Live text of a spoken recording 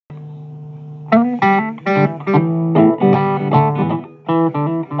There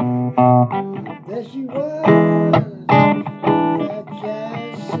she was, that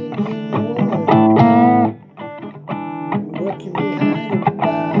jazz singing woman, working behind the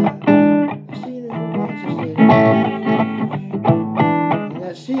bar. I seen her once, I said, and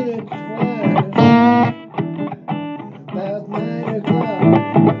I seen her twice. About 9 o'clock,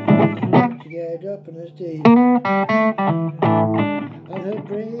 she got up on the stage, on her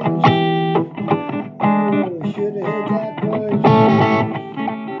brains. Oh, should have heard that voice.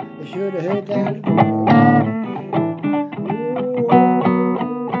 I should have heard that voice.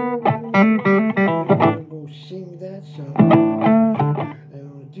 I'm gonna sing that song. I'm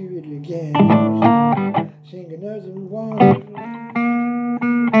gonna do it again. Sing another one.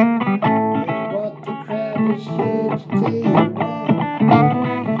 That's what the crowd is here today.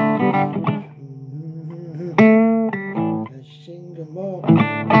 I sing them all,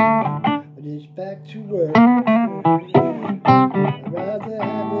 but it's back to work. I'd rather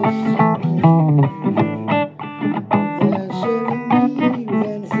have a singing than serving me with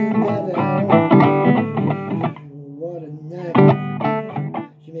anything that I want. What a night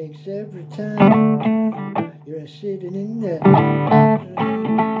she makes every time you're sitting in there. A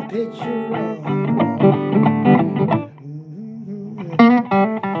picture on.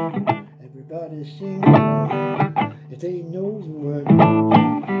 Everybody's singing if they know the word.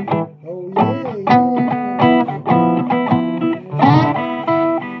 Oh yeah, yeah.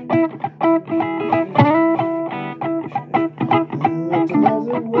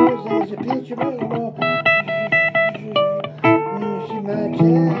 Another words, there's a picture on the wall. She might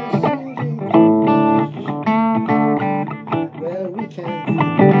jazz singing. Well, we can't do.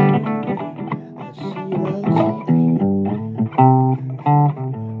 I see it on TV.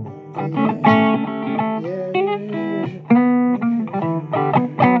 Yeah.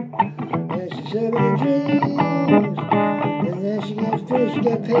 And she's serving drinks, and then she gets finished, she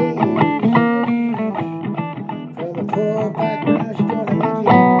gets paid. From a poor background, she's gonna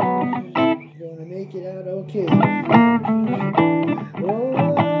make it out okay. Oh,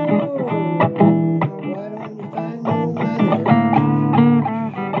 why don't you find no manager?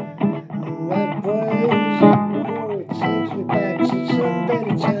 My boys, oh, it takes me back to some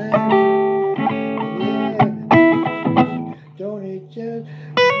better time. Yeah, don't it just?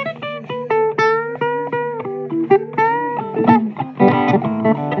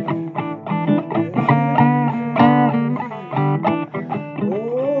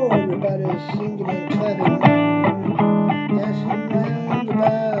 Everybody's singing and clapping, dancing round the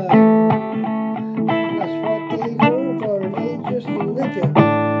bar. That's what they go for, it ain't just the liquor.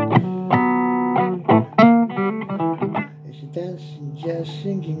 It's a dancing, jazz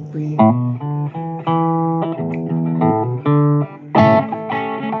singing queen.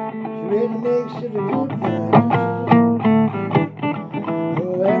 She really makes it a good night.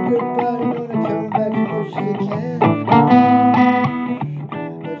 Oh, everybody wanna come back as much as they can.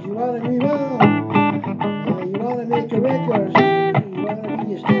 You wanna move on, you wanna make a record, you wanna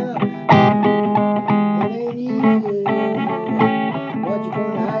be a star. It ain't easy, what you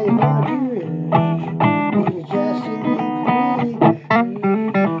gonna, how you gonna do it? Be a jazz singing queen.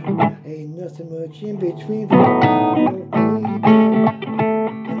 Ain't nothing much in between for you, baby.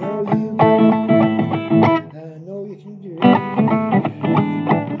 I know you can do it.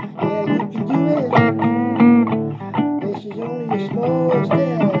 Yeah, you can do it. This is only a small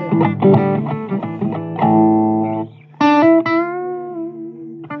step.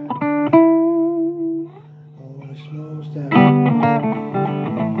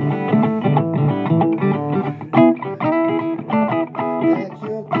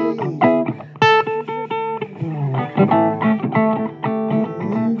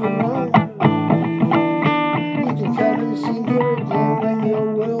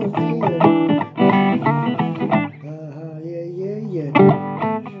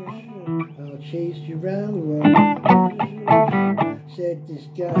 I'll chase you round the world, said this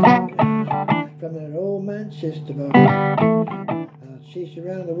guy from that old Manchester bar. I'll chase you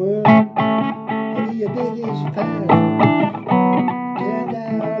around the world, I'll be your biggest fan. Turned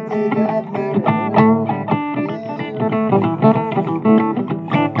out they got married.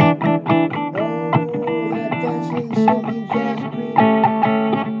 Oh, that dancing, singing jazz queen.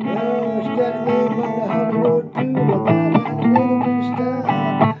 Oh, she got a name on the Hollywood Boulevard and a little star.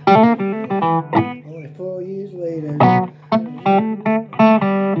 Only 4 years later.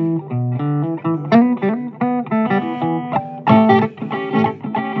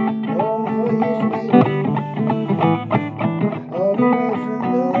 All the way from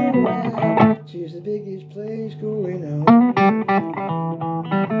nowhere.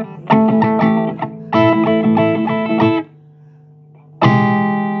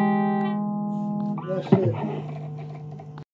 That's it.